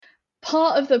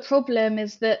part of the problem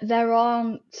is that there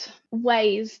aren't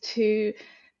ways to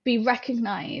be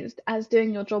recognized as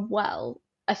doing your job well,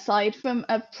 aside from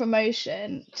a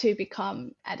promotion to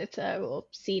become editor or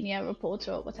senior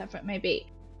reporter or whatever it may be.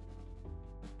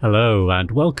 Hello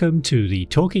and welcome to the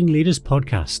Talking Leaders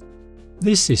podcast.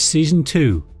 This is Season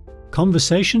 2,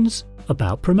 Conversations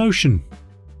about Promotion.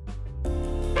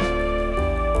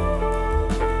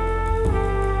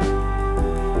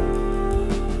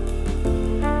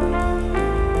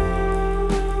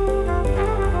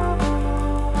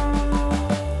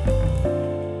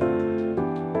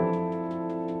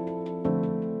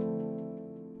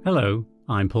 Hello,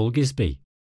 I'm Paul Gisby.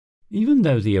 Even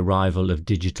though the arrival of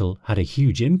digital had a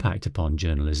huge impact upon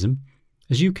journalism,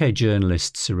 as UK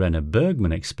journalist Serena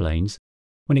Bergman explains,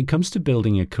 when it comes to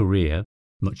building a career,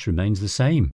 much remains the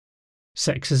same.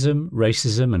 Sexism,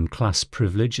 racism and class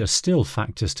privilege are still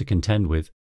factors to contend with.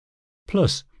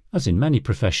 Plus, as in many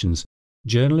professions,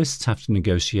 journalists have to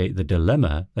negotiate the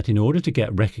dilemma that in order to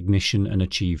get recognition and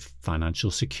achieve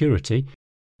financial security,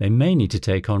 they may need to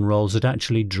take on roles that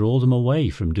actually draw them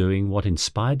away from doing what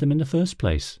inspired them in the first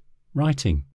place,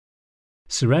 writing.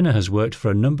 Serena has worked for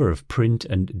a number of print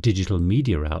and digital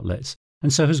media outlets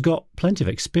and so has got plenty of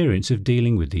experience of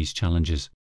dealing with these challenges.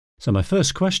 So my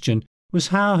first question was,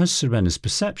 how has Serena's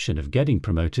perception of getting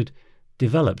promoted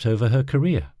developed over her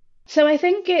career? So I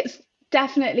think it's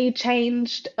definitely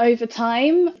changed over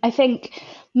time. I think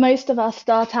most of us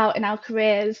start out in our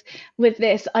careers with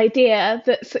this idea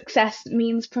that success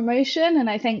means promotion. And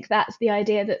I think that's the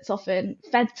idea that's often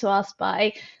fed to us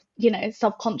by,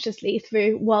 subconsciously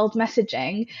through world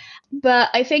messaging. But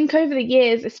I think over the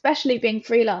years, especially being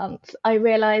freelance, I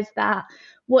realized that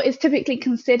what is typically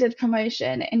considered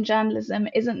promotion in journalism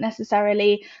isn't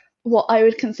necessarily what I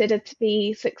would consider to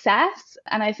be success.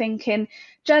 And I think in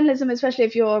journalism, especially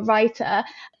if you're a writer,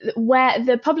 where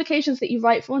the publications that you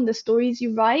write for and the stories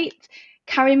you write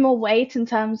carry more weight in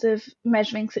terms of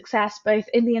measuring success, both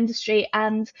in the industry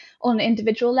and on an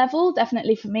individual level,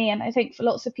 definitely for me, and I think for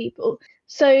lots of people.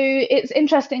 So it's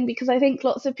interesting because I think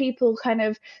lots of people kind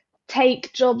of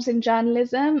take jobs in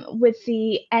journalism with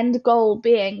the end goal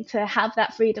being to have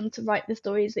that freedom to write the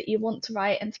stories that you want to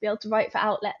write and to be able to write for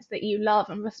outlets that you love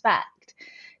and respect.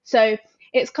 So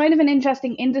it's kind of an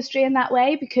interesting industry in that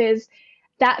way, because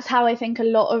that's how I think a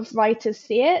lot of writers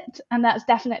see it. And that's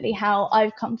definitely how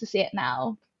I've come to see it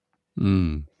now.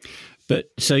 But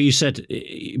so you said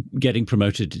getting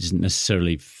promoted doesn't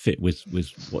necessarily fit with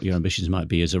what your ambitions might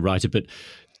be as a writer. But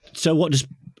so what does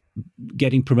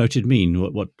getting promoted mean?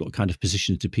 What kind of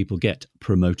positions do people get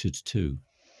promoted to?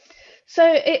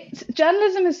 So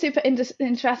journalism is super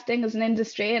interesting as an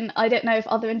industry, and I don't know if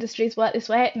other industries work this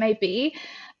way. It may be,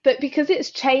 but because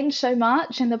it's changed so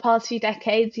much in the past few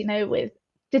decades, with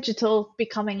digital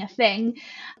becoming a thing,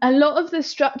 a lot of the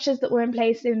structures that were in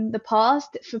place in the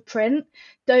past for print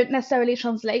don't necessarily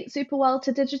translate super well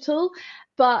to digital.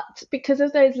 But because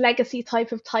of those legacy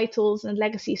type of titles and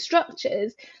legacy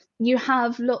structures, you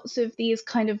have lots of these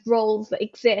kind of roles that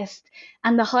exist,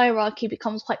 and the hierarchy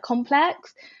becomes quite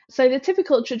complex. So the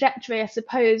typical trajectory, I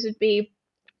suppose, would be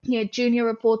junior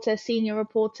reporter, senior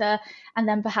reporter, and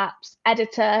then perhaps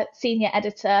editor, senior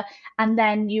editor, and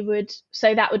then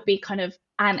that would be kind of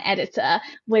an editor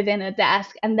within a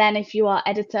desk. And then if you are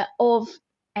editor of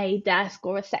a desk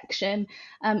or a section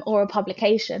or a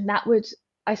publication, that would,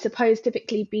 I suppose,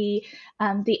 typically be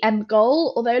the end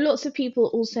goal, although lots of people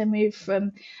also move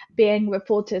from being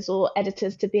reporters or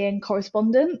editors to being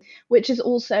correspondent, which is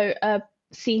also a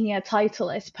senior title,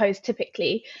 I suppose,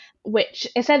 typically, which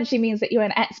essentially means that you're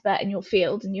an expert in your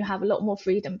field and you have a lot more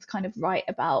freedom to kind of write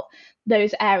about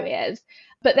those areas.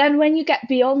 But then when you get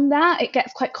beyond that, it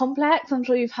gets quite complex. I'm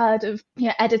sure you've heard of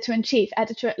editor-in-chief,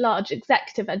 editor-at-large,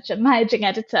 executive editor, managing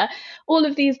editor, all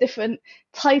of these different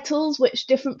titles, which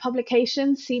different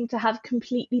publications seem to have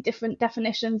completely different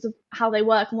definitions of how they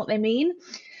work and what they mean.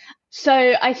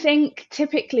 So I think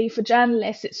typically for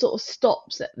journalists, it sort of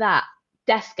stops at that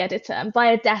desk editor. And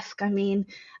by a desk, I mean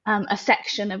a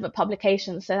section of a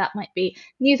publication. So that might be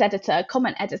news editor,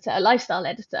 comment editor, lifestyle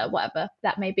editor, whatever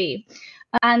that may be.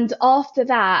 And after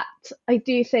that, I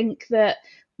do think that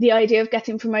the idea of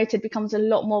getting promoted becomes a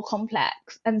lot more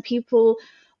complex, and people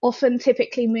often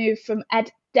typically move from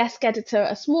desk editor,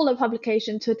 a smaller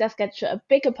publication, to a desk editor, a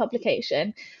bigger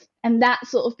publication. And that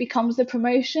sort of becomes the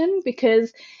promotion,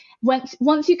 because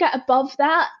Once you get above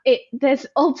that, there's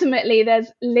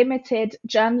limited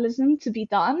journalism to be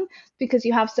done because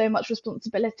you have so much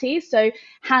responsibility. So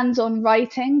hands-on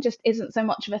writing just isn't so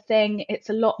much of a thing. It's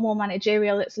a lot more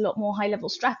managerial. It's a lot more high-level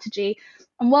strategy.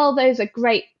 And while those are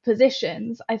great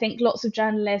positions, I think lots of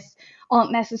journalists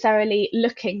aren't necessarily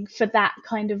looking for that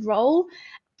kind of role.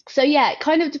 So yeah, it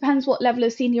kind of depends what level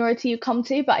of seniority you come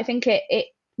to, but I think it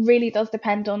really does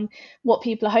depend on what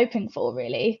people are hoping for,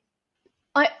 really.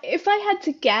 If I had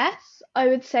to guess, I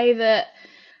would say that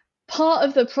part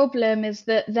of the problem is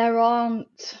that there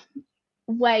aren't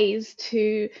ways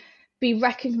to be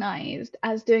recognized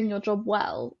as doing your job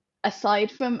well,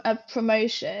 aside from a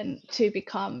promotion to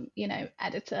become,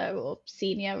 editor or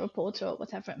senior reporter or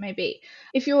whatever it may be.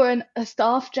 If you're a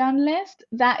staff journalist,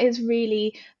 that is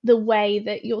really the way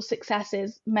that your success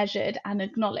is measured and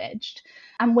acknowledged.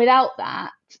 And without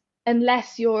that,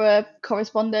 unless you're a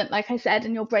correspondent, like I said,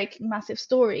 and you're breaking massive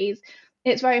stories,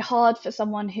 it's very hard for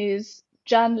someone who's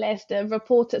journalist, a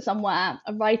reporter somewhere,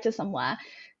 a writer somewhere,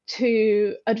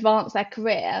 to advance their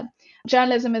career.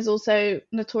 Journalism is also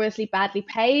notoriously badly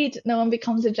paid. No one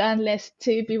becomes a journalist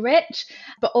to be rich,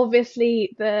 but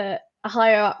obviously the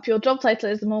higher up your job title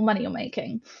is, the more money you're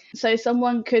making. So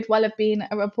someone could well have been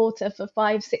a reporter for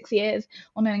 5-6 years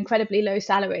on an incredibly low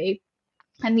salary,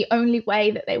 and the only way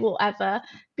that they will ever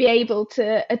be able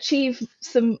to achieve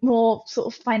some more sort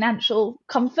of financial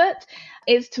comfort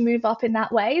is to move up in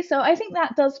that way. So I think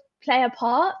that does play a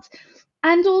part.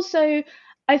 And also,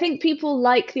 I think people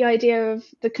like the idea of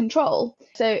the control.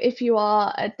 So if you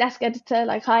are a desk editor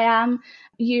like I am,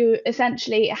 you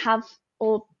essentially have,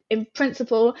 or in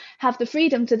principle, have the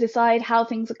freedom to decide how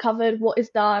things are covered, what is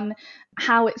done,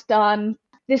 how it's done.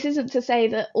 This isn't to say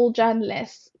that all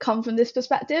journalists come from this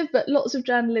perspective, but lots of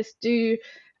journalists do,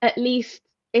 at least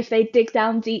if they dig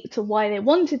down deep to why they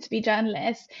wanted to be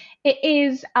journalists. It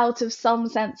is out of some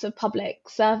sense of public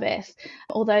service,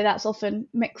 although that's often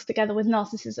mixed together with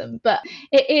narcissism. But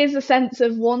it is a sense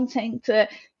of wanting to,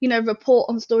 report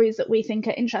on stories that we think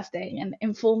are interesting and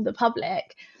inform the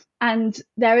public. And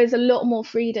there is a lot more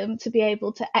freedom to be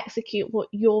able to execute what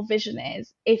your vision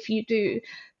is if you do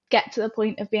get to the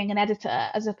point of being an editor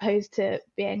as opposed to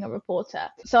being a reporter.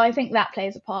 So I think that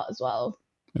plays a part as well.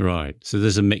 Right. So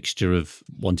there's a mixture of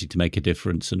wanting to make a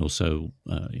difference and also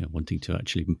wanting to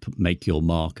actually make your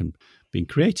mark and being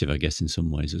creative, I guess, in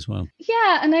some ways as well.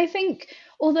 Yeah, and I think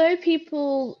although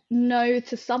people know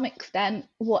to some extent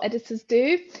what editors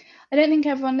do, I don't think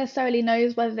everyone necessarily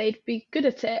knows whether they'd be good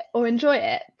at it or enjoy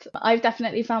it. I've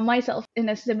definitely found myself in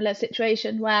a similar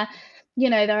situation where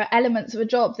there are elements of a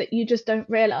job that you just don't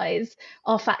realize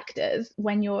are factors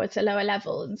when you're at a lower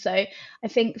level. And so I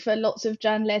think for lots of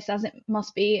journalists, as it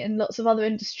must be in lots of other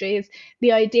industries,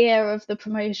 the idea of the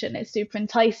promotion is super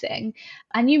enticing.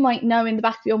 And you might know in the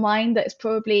back of your mind that it's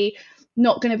probably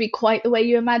not going to be quite the way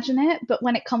you imagine it. But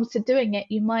when it comes to doing it,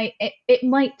 it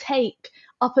might take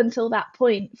up until that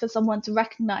point for someone to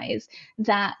recognize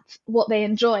that what they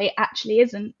enjoy actually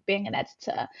isn't being an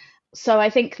editor. So I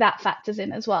think that factors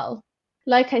in as well.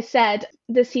 Like I said,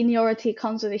 the seniority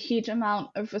comes with a huge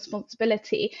amount of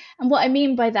responsibility. And what I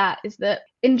mean by that is that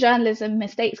in journalism,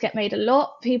 mistakes get made a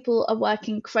lot. People are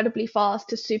working incredibly fast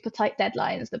to super tight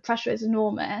deadlines. The pressure is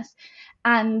enormous.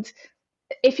 And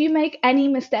if you make any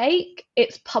mistake,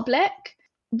 it's public,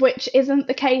 which isn't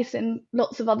the case in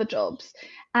lots of other jobs.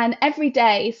 And every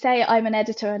day, say I'm an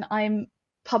editor and I'm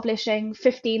publishing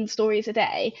 15 stories a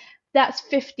day, that's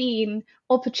 15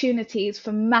 opportunities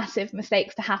for massive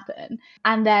mistakes to happen.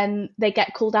 And then they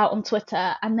get called out on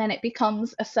Twitter and then it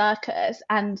becomes a circus.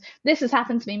 And this has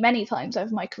happened to me many times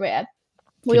over my career.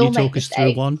 Can you talk us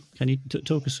through one? Can you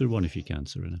talk us through one if you can,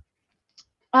 Serena?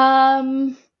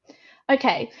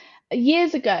 Okay.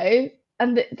 Years ago,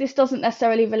 and this doesn't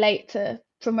necessarily relate to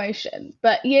promotion,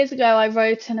 but years ago I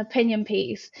wrote an opinion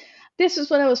piece. This was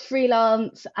when I was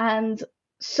freelance, and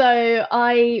so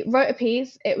I wrote a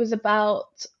piece. It was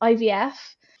about IVF,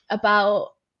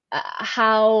 about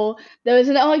how there was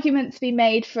an argument to be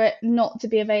made for it not to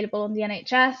be available on the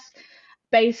NHS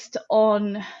based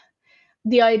on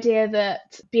the idea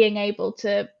that being able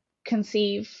to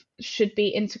conceive should be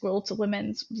integral to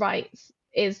women's rights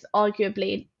is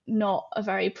arguably not a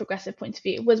very progressive point of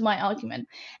view, was my argument.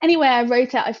 Anyway, I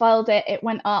wrote it, I filed it, it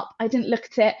went up. I didn't look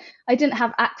at it. I didn't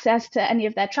have access to any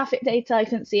of their traffic data. I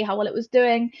couldn't see how well it was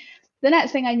doing. The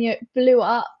next thing I knew, it blew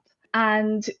up,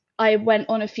 and I went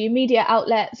on a few media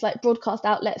outlets, like broadcast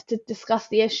outlets, to discuss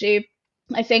the issue.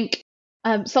 I think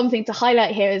Something to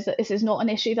highlight here is that this is not an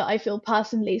issue that I feel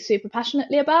personally super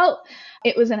passionately about.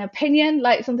 It was an opinion,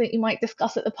 like something you might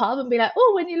discuss at the pub and be like,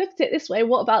 oh, when you looked at it this way,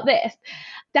 what about this?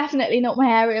 Definitely not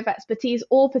my area of expertise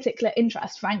or particular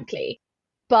interest, frankly.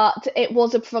 But it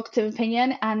was a provocative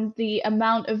opinion, and the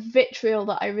amount of vitriol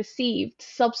that I received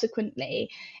subsequently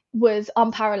was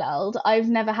unparalleled. I've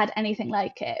never had anything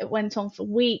like it. It went on for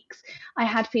weeks. I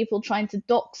had people trying to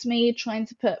dox me, trying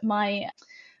to put my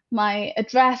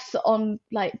address on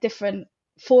like different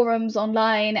forums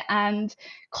online, and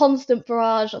constant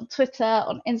barrage on Twitter,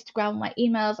 on Instagram, my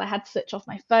emails. I had to switch off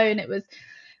my phone. It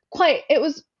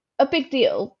was a big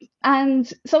deal.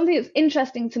 And something that's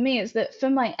interesting to me is that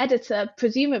for my editor,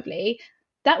 presumably,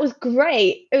 that was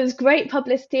great. It was great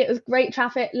publicity. It was great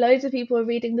traffic. Loads of people were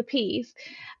reading the piece.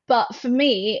 But for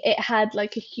me, it had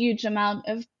like a huge amount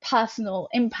of personal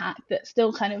impact that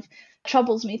still kind of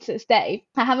troubles me to this day.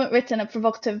 I haven't written a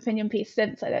provocative opinion piece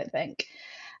since, I don't think.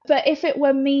 But if it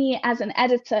were me as an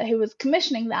editor who was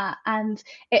commissioning that and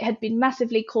it had been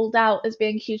massively called out as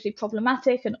being hugely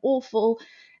problematic and awful,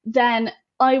 then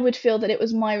I would feel that it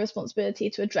was my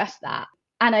responsibility to address that.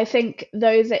 And I think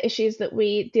those are issues that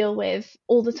we deal with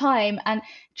all the time. And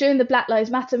during the Black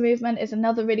Lives Matter movement is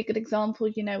another really good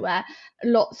example, where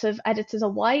lots of editors are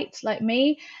white, like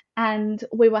me, and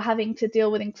we were having to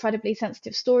deal with incredibly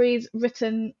sensitive stories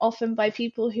written often by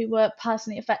people who were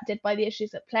personally affected by the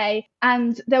issues at play.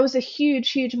 And there was a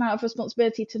huge, huge amount of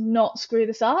responsibility to not screw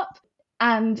this up.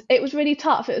 And it was really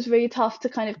tough. It was really tough to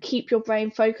kind of keep your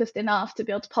brain focused enough to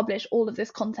be able to publish all of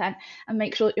this content and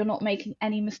make sure that you're not making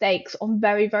any mistakes on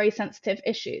very, very sensitive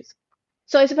issues.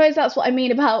 So I suppose that's what I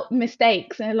mean about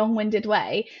mistakes in a long-winded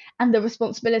way, and the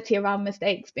responsibility around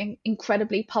mistakes being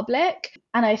incredibly public.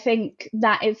 And I think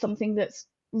that is something that's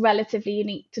relatively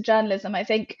unique to journalism. I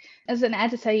think as an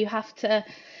editor, you have to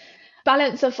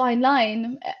balance a fine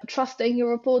line, trusting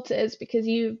your reporters, because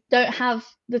you don't have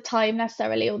the time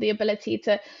necessarily or the ability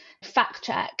to fact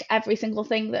check every single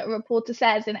thing that a reporter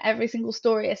says in every single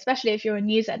story, especially if you're a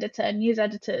news editor. News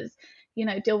editors,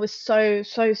 deal with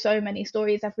so many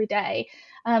stories every day,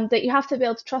 that you have to be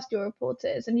able to trust your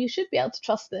reporters, and you should be able to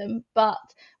trust them. But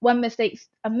when mistakes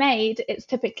are made, it's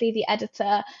typically the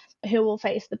editor who will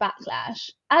face the backlash,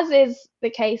 as is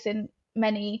the case in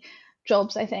many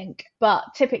jobs, I think, but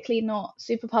typically not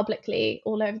super publicly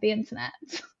all over the internet.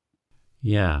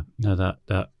 Yeah, no,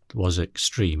 that was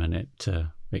extreme, and it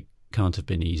can't have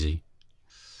been easy.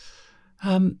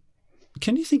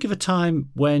 Can you think of a time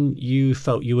when you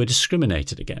felt you were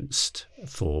discriminated against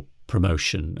for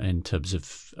promotion in terms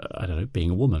of, I don't know, being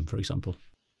a woman, for example?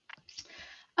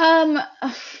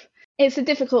 It's a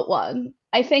difficult one.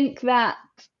 I think that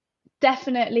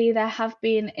definitely there have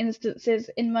been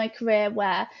instances in my career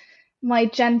where my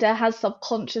gender has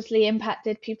subconsciously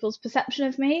impacted people's perception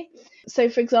of me. So,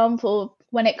 for example,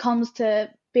 when it comes to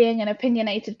being an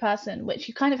opinionated person, which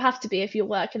you kind of have to be if you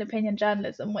work in opinion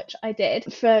journalism, which I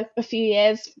did for a few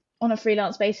years on a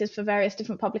freelance basis for various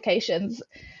different publications,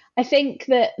 I think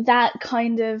that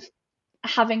kind of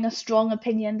having a strong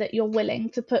opinion that you're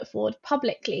willing to put forward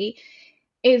publicly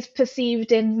is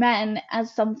perceived in men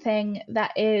as something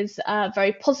that is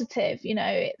very positive.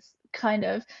 It's kind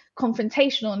of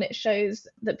confrontational, and it shows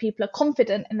that people are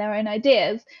confident in their own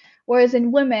ideas. Whereas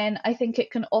in women, I think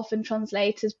it can often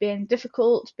translate as being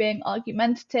difficult, being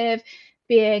argumentative,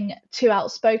 being too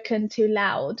outspoken, too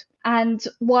loud. And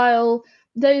while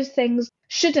those things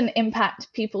shouldn't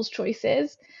impact people's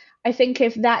choices, I think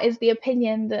if that is the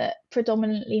opinion that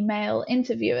predominantly male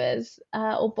interviewers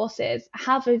or bosses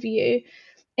have of you,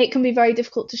 it can be very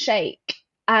difficult to shake.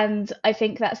 And I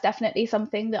think that's definitely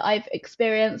something that I've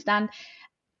experienced. And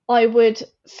I would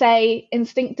say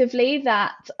instinctively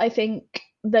that I think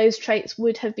those traits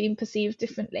would have been perceived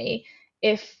differently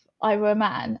if I were a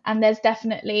man. And there's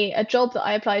definitely a job that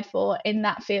I applied for in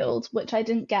that field, which I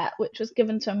didn't get, which was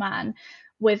given to a man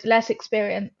with less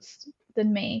experience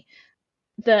than me,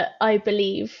 that I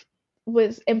believe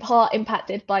was in part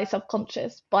impacted by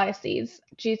subconscious biases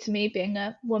due to me being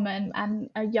a woman and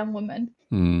a young woman.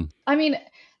 I mean,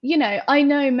 I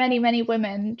know many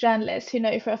women journalists who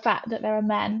know for a fact that there are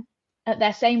men at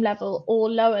their same level or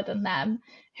lower than them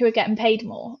who are getting paid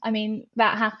more. I mean,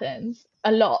 that happens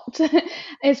a lot,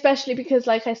 especially because,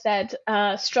 like I said,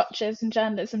 structures in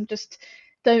journalism just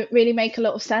don't really make a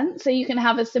lot of sense. So you can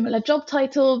have a similar job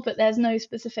title, but there's no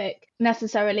specific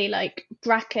necessarily like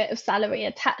bracket of salary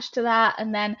attached to that.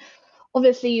 And then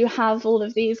obviously you have all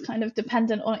of these kind of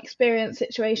dependent on experience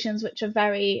situations, which are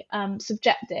very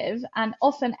subjective and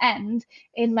often end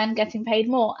in men getting paid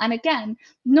more. And again,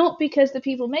 not because the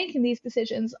people making these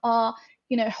decisions are,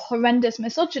 horrendous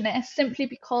misogynists simply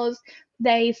because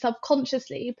they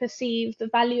subconsciously perceive the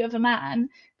value of a man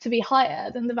to be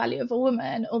higher than the value of a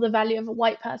woman, or the value of a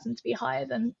white person to be higher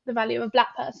than the value of a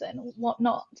black person, or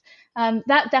whatnot.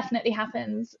 That definitely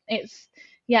happens. It's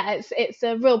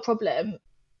a real problem.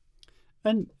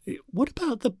 And what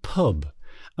about the pub?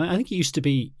 I think it used to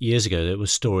be years ago there were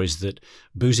stories that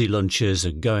boozy lunches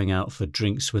and going out for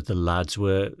drinks with the lads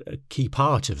were a key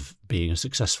part of being a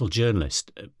successful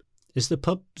journalist. Is the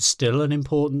pub still an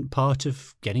important part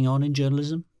of getting on in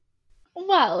journalism?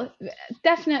 Well,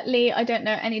 definitely, I don't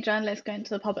know any journalists going to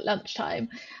the pub at lunchtime,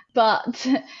 but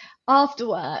after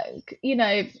work,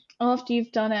 after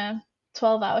you've done a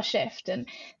 12-hour shift, and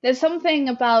there's something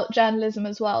about journalism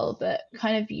as well that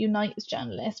kind of unites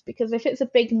journalists, because if it's a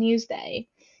big news day,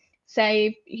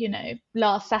 say,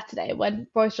 last Saturday when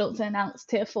Boris Johnson announced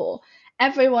Tier 4,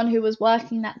 everyone who was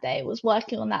working that day was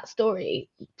working on that story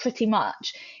pretty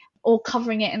much, or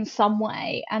covering it in some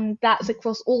way. And that's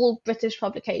across all British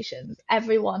publications.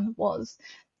 Everyone was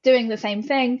doing the same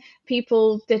thing.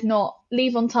 People did not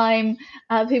leave on time.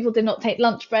 People did not take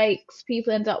lunch breaks.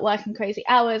 People ended up working crazy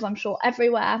hours, I'm sure,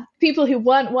 everywhere. People who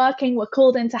weren't working were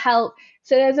called in to help.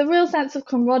 So there's a real sense of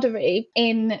camaraderie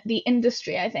in the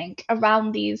industry, I think,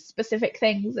 around these specific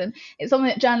things. And it's something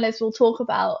that journalists will talk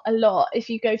about a lot. If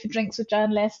you go for drinks with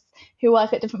journalists who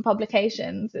work at different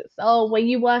publications, it's, were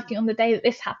you working on the day that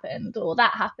this happened or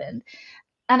that happened?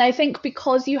 And I think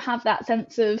because you have that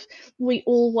sense of we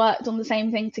all worked on the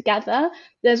same thing together,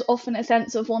 there's often a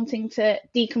sense of wanting to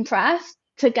decompress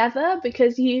together,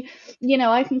 because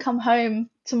I can come home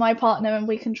to my partner and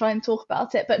we can try and talk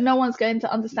about it, but no one's going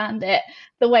to understand it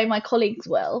the way my colleagues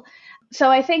will. So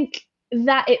I think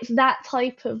that it's that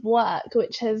type of work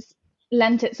which has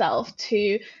lent itself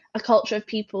to a culture of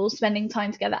people spending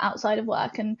time together outside of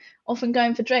work and often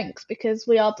going for drinks, because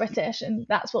we are British and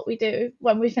that's what we do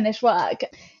when we finish work.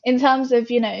 In terms of,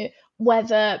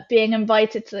 whether being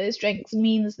invited to those drinks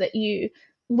means that you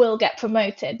will get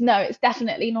promoted, no, it's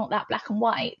definitely not that black and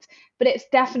white, but it's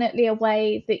definitely a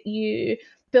way that you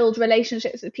build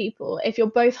relationships with people. If you're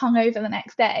both hungover the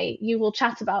next day, you will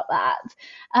chat about that.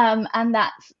 And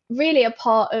that's really a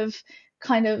part of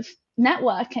kind of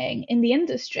networking in the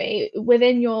industry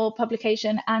within your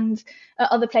publication and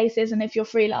at other places. And if you're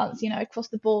freelance, across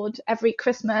the board, every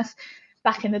Christmas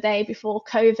back in the day before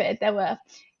COVID, there were,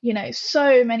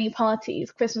 so many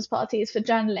parties, Christmas parties for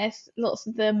journalists, lots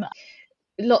of them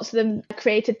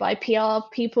created by PR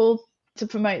people to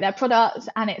promote their products,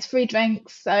 and it's free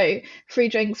drinks. So free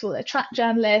drinks will attract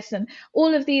journalists, and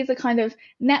all of these are kind of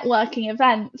networking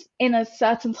events in a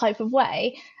certain type of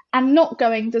way. And not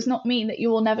going does not mean that you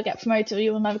will never get promoted or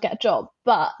you will never get a job,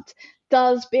 but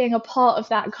does being a part of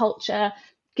that culture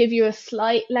give you a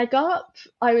slight leg up?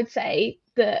 I would say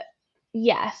that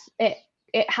yes, it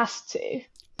has to.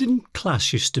 Didn't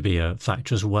class used to be a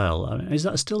factor as well? Is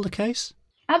that still the case?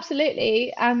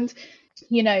 Absolutely. And,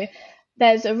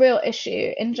 there's a real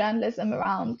issue in journalism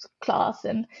around class,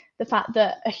 and the fact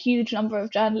that a huge number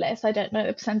of journalists, I don't know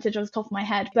the percentage off the top of my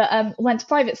head, but went to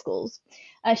private schools,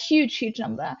 a huge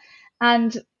number.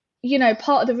 And,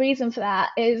 part of the reason for that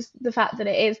is the fact that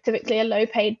it is typically a low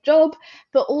paid job,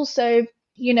 but also,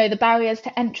 the barriers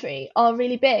to entry are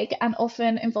really big and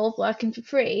often involve working for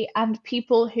free. And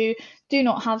people who do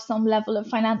not have some level of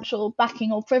financial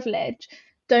backing or privilege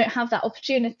don't have that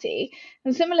opportunity.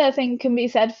 And similar thing can be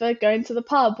said for going to the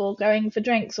pub or going for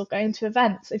drinks or going to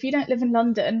events. If you don't live in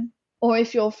London, or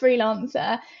if you're a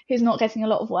freelancer who's not getting a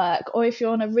lot of work, or if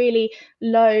you're on a really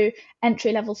low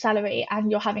entry level salary and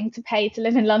you're having to pay to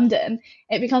live in London,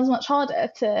 it becomes much harder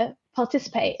to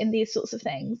participate in these sorts of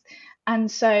things. And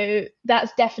so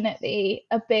that's definitely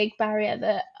a big barrier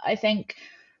that I think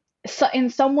in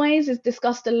some ways is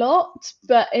discussed a lot,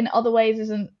 but in other ways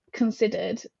isn't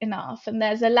considered enough. And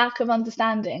there's a lack of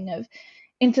understanding of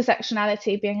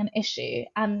intersectionality being an issue,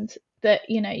 and that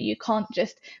you can't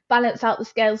just balance out the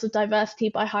scales of diversity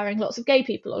by hiring lots of gay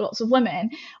people or lots of women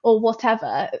or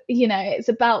whatever. It's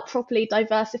about properly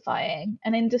diversifying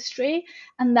an industry,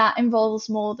 and that involves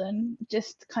more than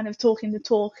just kind of talking the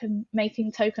talk and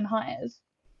making token hires.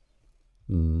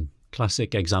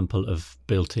 Classic example of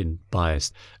built-in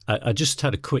bias. I just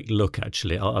had a quick look,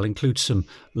 actually. I'll include some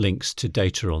links to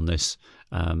data on this.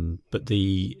 But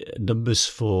the numbers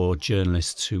for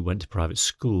journalists who went to private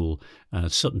school,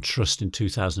 Sutton Trust in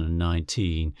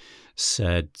 2019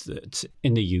 said that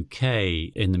in the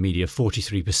UK, in the media,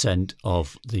 43%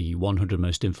 of the 100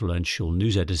 most influential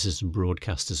news editors and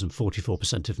broadcasters and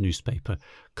 44% of newspaper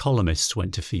columnists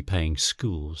went to fee-paying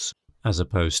schools, as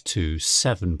opposed to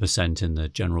 7% in the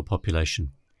general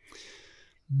population.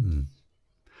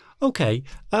 Okay.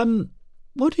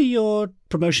 What are your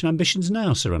promotion ambitions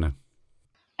now, Serena?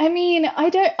 I mean,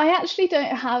 I actually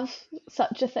don't have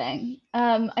such a thing.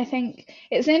 I think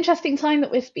it's an interesting time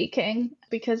that we're speaking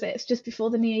because it's just before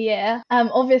the new year.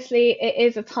 Obviously, it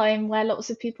is a time where lots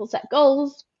of people set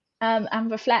goals,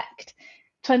 and reflect.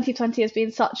 2020 has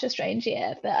been such a strange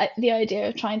year that the idea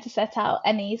of trying to set out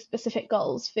any specific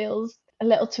goals feels a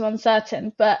little too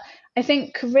uncertain. But I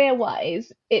think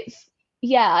career-wise,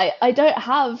 yeah, I don't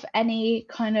have any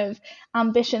kind of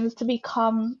ambitions to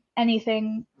become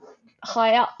anything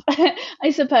high up, I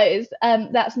suppose.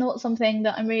 That's not something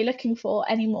that I'm really looking for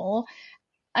anymore.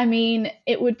 I mean,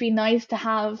 it would be nice to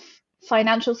have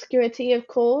financial security, of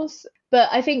course, but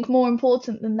I think more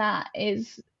important than that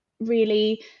is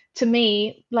really, to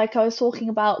me, like I was talking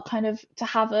about, kind of to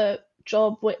have a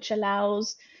job which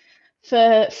allows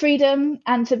for freedom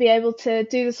and to be able to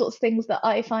do the sorts of things that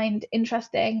I find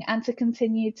interesting and to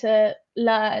continue to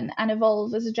learn and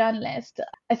evolve as a journalist.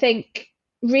 I think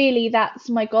really that's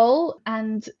my goal,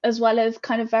 and as well as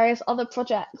kind of various other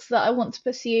projects that I want to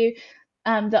pursue,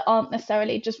 that aren't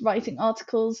necessarily just writing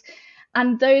articles.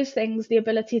 And those things, the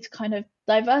ability to kind of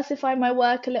diversify my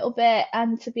work a little bit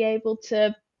and to be able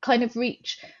to kind of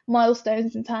reach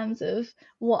milestones in terms of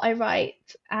what I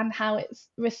write and how it's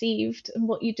received and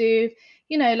what you do.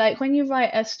 You know, like when you write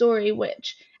a story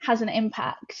which has an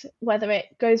impact, whether it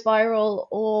goes viral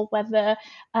or whether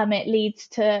it leads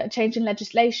to a change in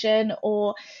legislation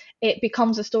or it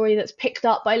becomes a story that's picked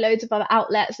up by loads of other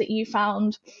outlets that you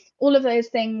found, all of those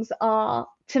things are,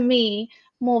 to me,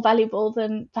 more valuable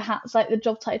than perhaps like the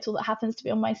job title that happens to be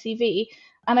on my CV.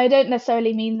 And I don't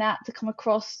necessarily mean that to come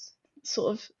across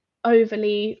sort of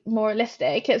overly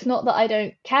moralistic. It's not that I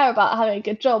don't care about having a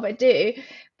good job, I do,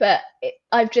 but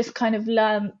I've just kind of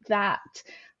learned that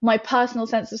my personal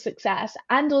sense of success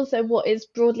and also what is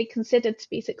broadly considered to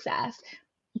be success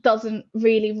doesn't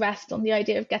really rest on the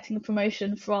idea of getting a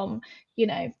promotion from, you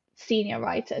know, senior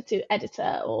writer to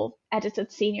editor or editor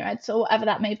to senior editor or whatever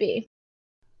that may be.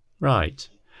 Right.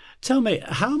 Tell me,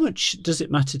 how much does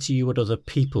it matter to you what other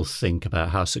people think about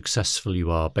how successful you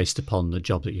are based upon the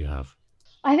job that you have?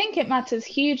 I think it matters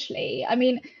hugely. I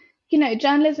mean, you know,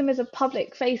 journalism is a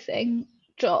public facing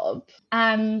job,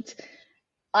 and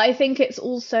I think it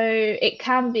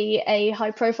can be a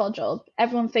high profile job.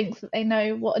 Everyone thinks that they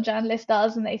know what a journalist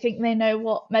does and they think they know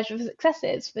what measure of success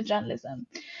is for journalism.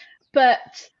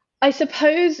 But I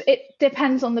suppose it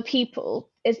depends on the people,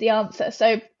 is the answer.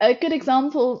 So a good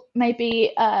example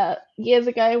maybe years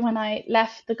ago when I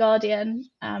left The Guardian,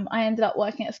 I ended up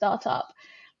working at a startup.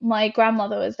 My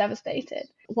grandmother was devastated.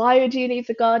 Why would you leave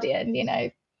The Guardian? You know,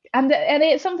 and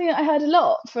it's something that I heard a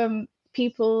lot from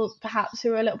people perhaps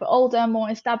who are a little bit older,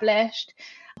 more established,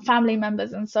 family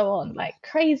members and so on. Like,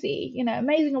 crazy, you know,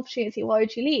 amazing opportunity. Why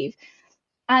would you leave?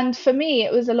 And for me,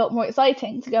 it was a lot more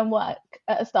exciting to go and work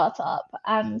at a startup.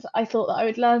 And I thought that I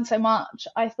would learn so much.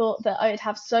 I thought that I would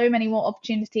have so many more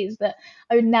opportunities that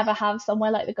I would never have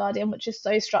somewhere like The Guardian, which is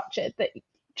so structured that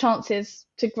chances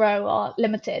to grow are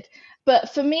limited. But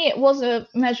for me, it was a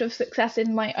measure of success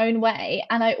in my own way.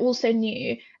 And I also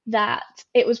knew that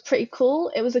it was pretty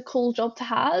cool. It was a cool job to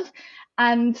have.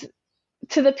 And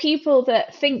to the people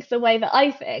that think the way that I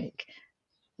think,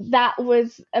 that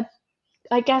was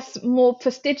I guess, more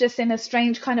prestigious in a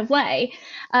strange kind of way.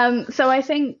 So I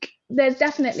think there's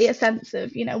definitely a sense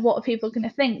of, you know, what are people going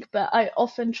to think? But I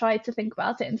often try to think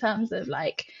about it in terms of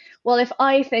like, well, if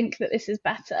I think that this is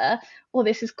better or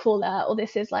this is cooler or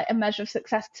this is like a measure of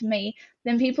success to me,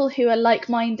 then people who are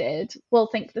like-minded will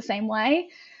think the same way.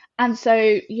 And so,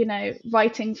 you know,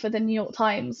 writing for the New York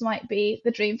Times might be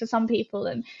the dream for some people,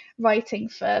 and writing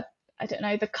for, I don't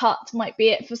know, The Cut might be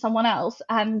it for someone else.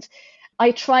 And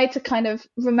I try to kind of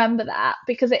remember that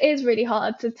because it is really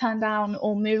hard to turn down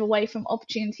or move away from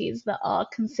opportunities that are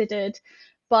considered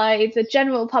by the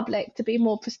general public to be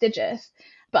more prestigious.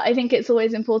 But I think it's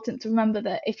always important to remember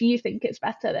that if you think it's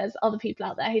better, there's other people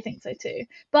out there who think so too.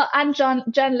 But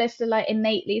journalists are like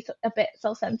innately a bit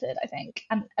self-centered, I think,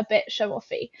 and a bit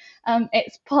show-offy.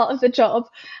 It's part of the job,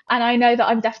 and I know that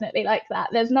I'm definitely like that.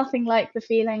 There's nothing like the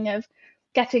feeling of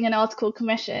getting an article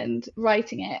commissioned,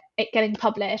 writing it getting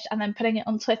published, and then putting it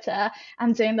on Twitter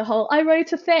and doing the whole "I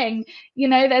wrote a thing." You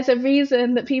know, there's a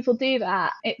reason that people do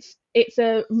that. It's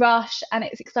a rush and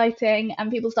it's exciting,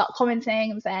 and people start commenting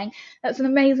and saying, "That's an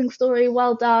amazing story,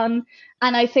 well done."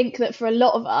 And I think that for a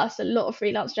lot of us, a lot of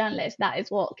freelance journalists, that is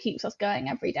what keeps us going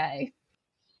every day.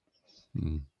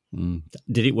 Mm.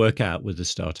 Did it work out with the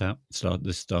startup?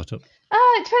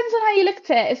 it depends on how you look at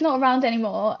it. It's not around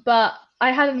anymore, but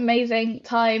I had an amazing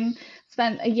time.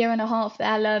 Spent a year and a half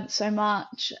there, learned so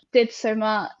much, did so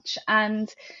much,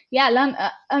 and yeah, learned.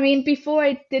 I mean, before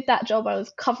I did that job, I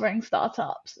was covering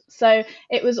startups, so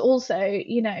it was also,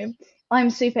 I'm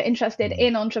super interested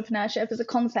in entrepreneurship as a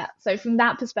concept. So from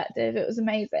that perspective, it was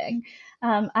amazing,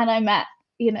 and I met,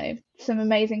 some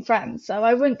amazing friends. So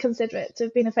I wouldn't consider it to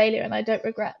have been a failure, and I don't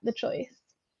regret the choice.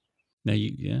 No,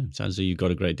 it sounds like you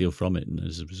got a great deal from it, and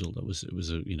as a result, it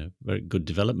was a very good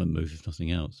development move, if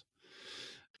nothing else.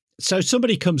 So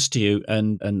somebody comes to you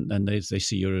and they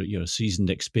see you're a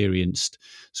seasoned, experienced,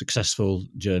 successful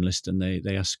journalist, and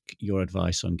they ask your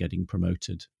advice on getting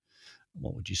promoted.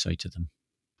 What would you say to them?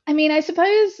 I mean, I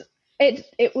suppose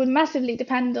it would massively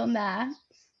depend on their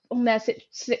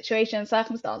situation and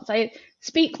circumstance. I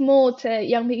speak more to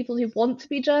young people who want to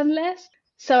be journalists,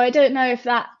 so I don't know if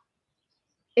that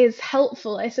is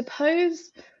helpful. I suppose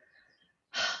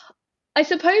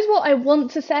what I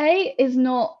want to say is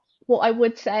not what I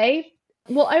would say.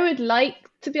 What I would like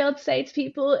to be able to say to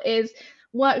people is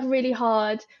work really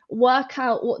hard, work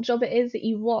out what job it is that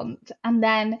you want, and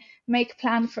then make a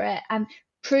plan for it and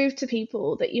prove to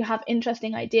people that you have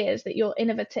interesting ideas, that you're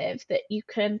innovative, that you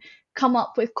can come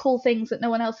up with cool things that no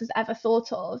one else has ever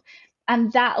thought of.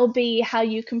 And that'll be how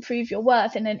you can prove your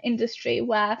worth in an industry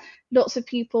where lots of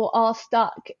people are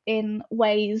stuck in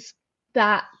ways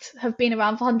that have been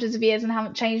around for hundreds of years and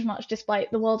haven't changed much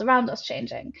despite the world around us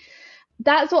changing.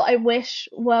 That's what I wish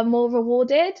were more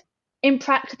rewarded. In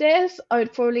practice, I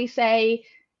would probably say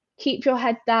keep your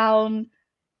head down,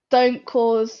 don't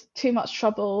cause too much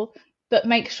trouble, but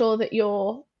make sure that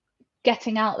you're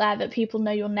getting out there, that people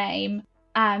know your name,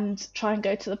 and try and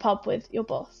go to the pub with your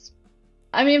boss.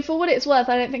 I mean, for what it's worth,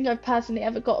 I don't think I've personally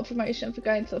ever got a promotion for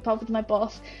going to the pub with my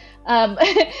boss,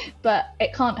 but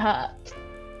it can't hurt.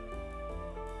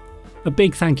 A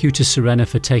big thank you to Serena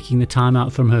for taking the time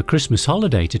out from her Christmas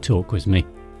holiday to talk with me.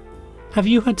 Have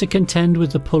you had to contend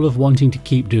with the pull of wanting to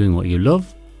keep doing what you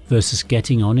love versus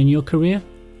getting on in your career?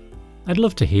 I'd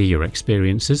love to hear your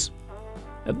experiences.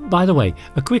 By the way,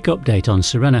 a quick update on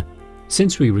Serena.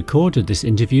 Since we recorded this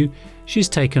interview, she's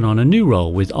taken on a new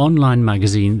role with online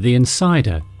magazine The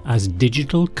Insider as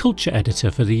digital culture editor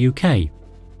for the UK.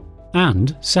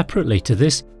 And, separately to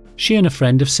this, she and a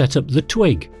friend have set up The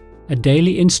Twig, a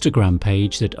daily Instagram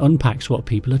page that unpacks what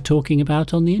people are talking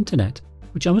about on the internet,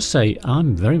 which I must say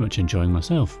I'm very much enjoying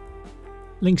myself.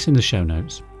 Links in the show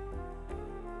notes.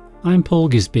 I'm Paul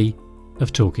Gisby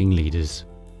of Talking Leaders.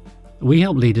 We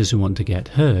help leaders who want to get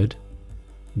heard,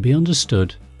 be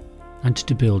understood, and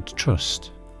to build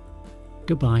trust.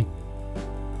 Goodbye.